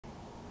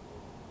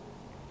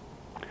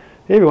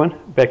Hey everyone,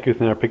 back with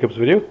another pickups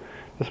video.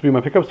 This will be my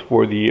pickups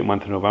for the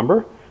month of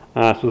November.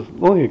 So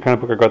the only kind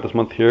of book I got this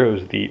month here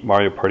was the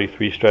Mario Party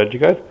 3 strategy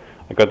guide.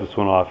 I got this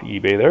one off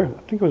eBay there.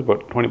 I think it was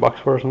about 20 bucks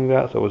for it or something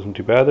like that, so it wasn't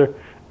too bad there.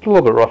 It's a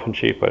little bit rough in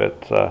shape, but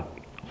it's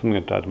something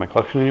that adds to my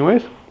collection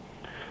anyways.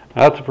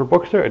 That's it for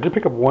books there. I did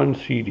pick up one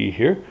CD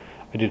here.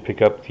 I did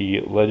pick up the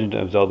Legend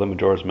of Zelda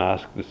Majora's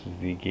Mask. This is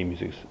the game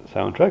music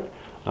soundtrack.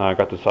 I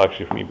got this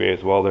actually from eBay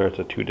as well there. It's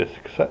a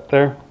 2-disc set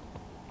there.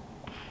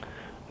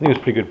 I think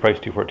it's a pretty good price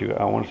too for it too.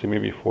 I want to say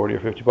maybe 40 or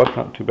 50 bucks,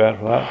 not too bad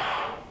for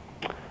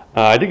that.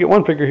 I did get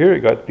one figure here. I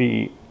got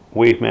the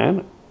Wave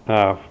Man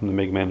from the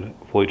Mega Man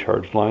Fully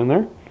Charged line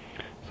there.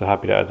 So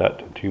happy to add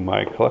that to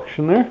my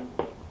collection there.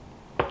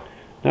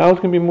 Now it's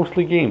going to be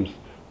mostly games.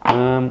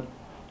 For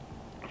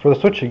the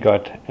Switch I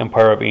got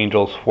Empire of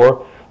Angels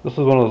 4. This is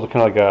one of those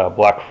kind of like a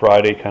Black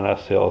Friday kind of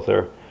sales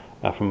there.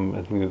 From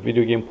I think the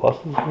Video Game Plus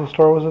the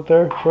store was it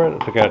there for it.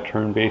 It's like a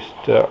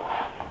turn-based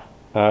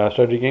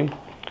strategy game.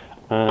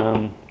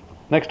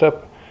 Next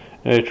up,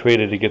 I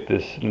traded to get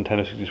this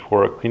Nintendo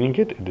 64 cleaning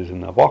kit. It is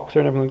in the box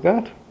there and everything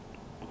like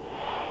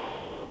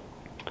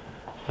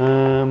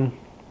that.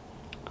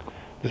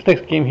 This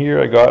next game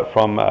here I got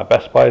from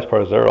Best Buy as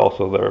part of their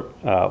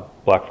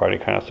Black Friday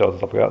kind of sales and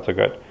stuff like that. So I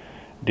got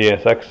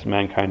Deus Ex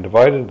Mankind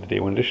Divided, the Day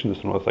 1 edition.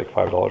 This one was like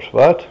 $5 for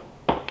that.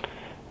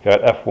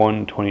 Got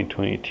F1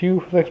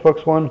 2022 for the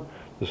Xbox One.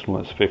 This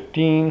one was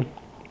 $15.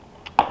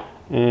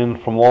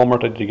 And from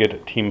Walmart I did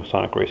get Team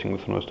Sonic Racing.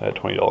 This one was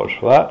 $20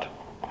 for that.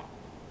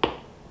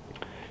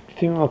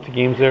 Continuing off the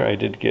games there, I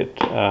did get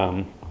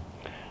from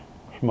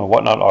a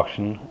Whatnot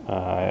auction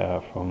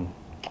from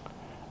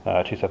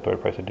Chase at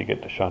Third Price. I did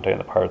get Shantae and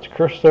the Pirate's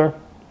Curse there.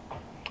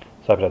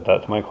 So I've added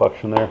that to my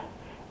collection there.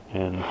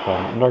 And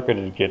from Narc I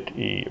did get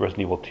a Resident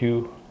Evil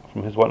 2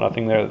 from his Whatnot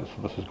thing there.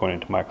 So this is going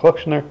into my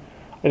collection there.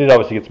 I did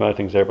obviously get some other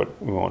things there, but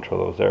we won't show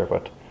those there.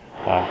 But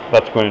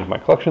that's going into my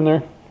collection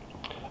there.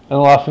 And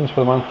the last things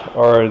for the month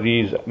are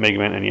these Mega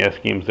Man NES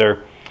games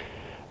there.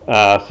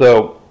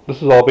 So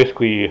this is all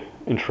basically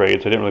in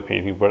trade, so I didn't really pay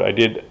anything, but I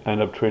did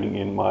end up trading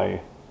in my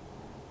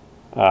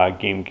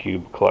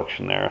GameCube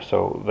collection there.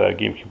 So the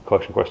GameCube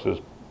collection quest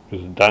is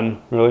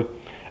done, really.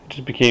 It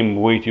just became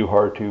way too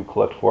hard to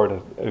collect for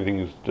it. Everything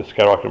is just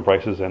skyrocketing in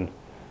prices, and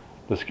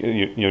this,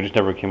 you just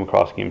never came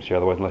across games here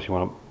otherwise, unless you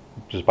want to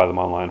just buy them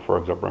online for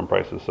exorbitant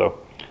prices.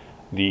 So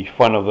the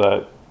fun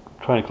of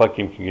trying to collect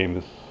GameCube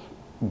games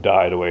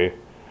died away.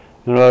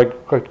 I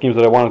collect games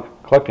that I want to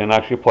collect and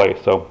actually play.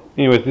 So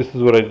anyways, this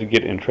is what I did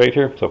get in trade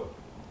here. So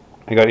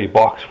I got a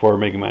box for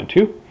Mega Man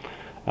 2.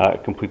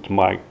 It completes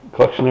my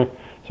collection there.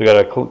 So I got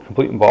a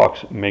complete in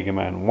box Mega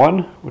Man 1,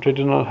 which I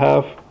did not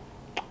have.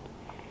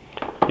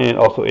 And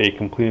also a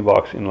complete in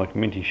box in like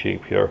minty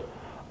shape here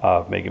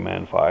of Mega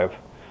Man 5.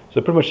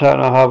 So pretty much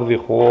now I have the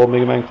whole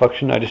Mega Man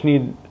collection. I just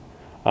need,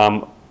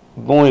 the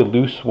only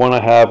loose one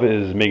I have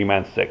is Mega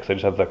Man 6. I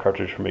just have the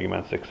cartridge for Mega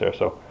Man 6 there.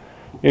 So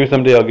maybe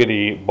someday I'll get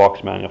a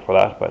box manual for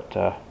that, but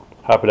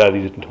happy to add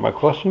these into my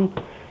collection.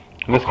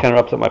 And this kind of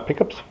wraps up my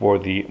pickups for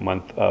the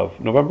month of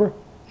November.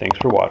 Thanks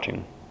for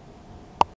watching.